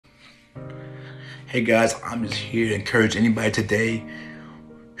Hey guys, I'm just here to encourage anybody today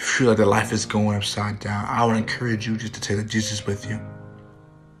who feel like their life is going upside down. I want to encourage you just to take Jesus with you.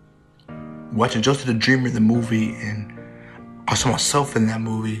 Watching Joseph the Dreamer in the movie, and I saw myself in that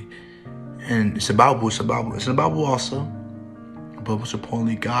movie, and it's a Bible also. But most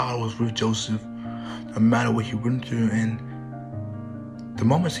importantly, God was with Joseph no matter what he went through, and the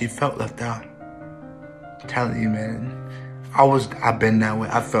moments he felt left out. I'm telling you, man. I've been that way.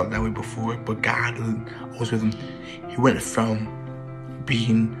 I felt that way before, but God was with him. He went from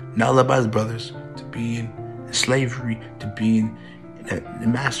being not loved by his brothers to being in slavery to being the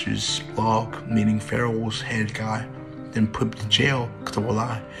master's log, meaning Pharaoh's head guy, then put to jail because of a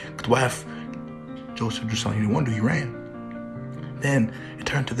lie. Because why if Joseph did something he didn't want to do, he ran. Then it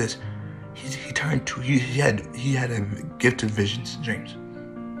turned to this. He had a gift of visions and dreams,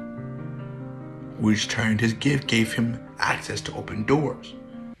 which turned his gift gave him access to open doors.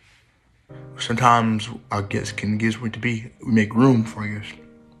 Sometimes our gifts can give us where to be. We make room for our gifts.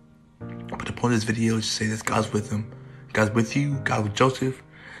 But the point of this video is to say that God's with him. God's with you. God's with Joseph.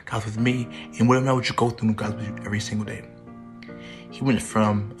 God's with me. And whatever what you go through, God's with you every single day. He went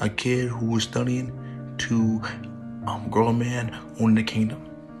from a kid who was studying to a grown man owning the kingdom.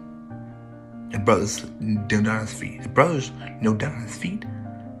 His brothers knelt down at his feet. His brothers knelt down at his feet.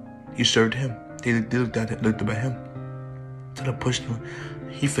 He served him. They looked up at him. Instead of pushing him,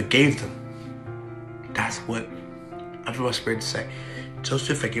 he forgave them. That's what I was scared to say.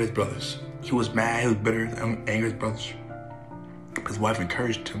 Joseph forgave his brothers. He was mad, he was bitter, angry at his brothers. But his wife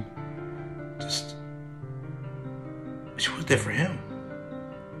encouraged him. She was there for him.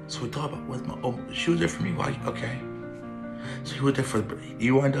 So we thought about, she was there for me. Why? Okay. So he was there for,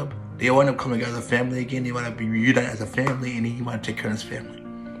 they wind up coming together as a family again. They wind up being reunited as a family, and he wanted to take care of his family.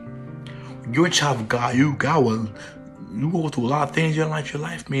 When you're a child of God, you go through a lot of things in your life. Your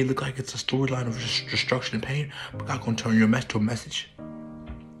life may look like it's a storyline of destruction and pain, but God's going to turn your mess to a message.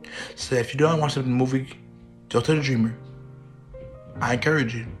 So if you don't watch the movie, Joseph the Dreamer, I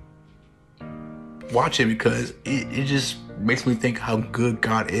encourage you. Watch it because it just makes me think how good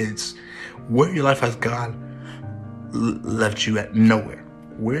God is. Where in your life has God left you at nowhere?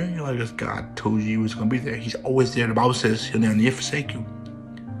 Where in your life has God told you he was going to be there? He's always there. The Bible says he'll never forsake you.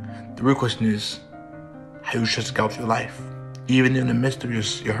 The real question is, how you trust God with your life? Even in the midst of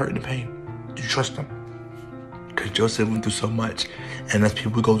your hurt and pain, do you trust him? Because Joseph went through so much, and as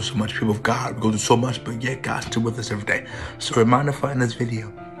people go through so much, people of God go through so much, but yet God's still with us every day. So reminder for in this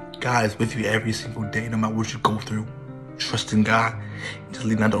video, God is with you every single day, no matter what you go through. Trust in God, just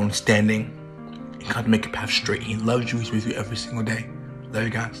lean on the understanding, and God make your path straight. He loves you, he's with you every single day. Love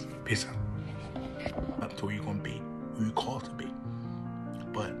you guys. Peace out. Up to where you're going to be, who you're called to be.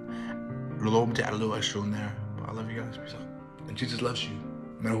 But the Lord will add a little extra in there. But I love you guys. Peace out. And Jesus loves you,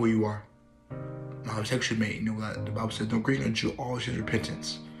 no matter who you are. My mistakes you made, you know that the Bible says, don't grieve until you always use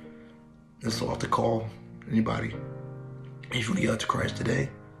repentance. That's all I have to call anybody. If you want to get out to Christ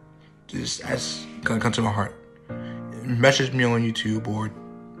today, just ask, come to my heart. Message me on YouTube or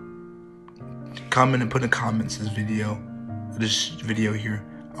comment and put in the comments this video here.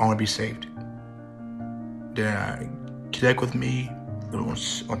 I want to be saved. Then connect with me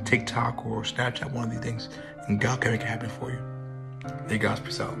on TikTok or Snapchat, one of these things, and God can make it happen for you. Hey guys,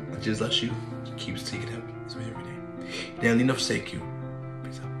 peace out. Jesus loves you. Keep seeking him. It's every day. Then lean up, forsake you.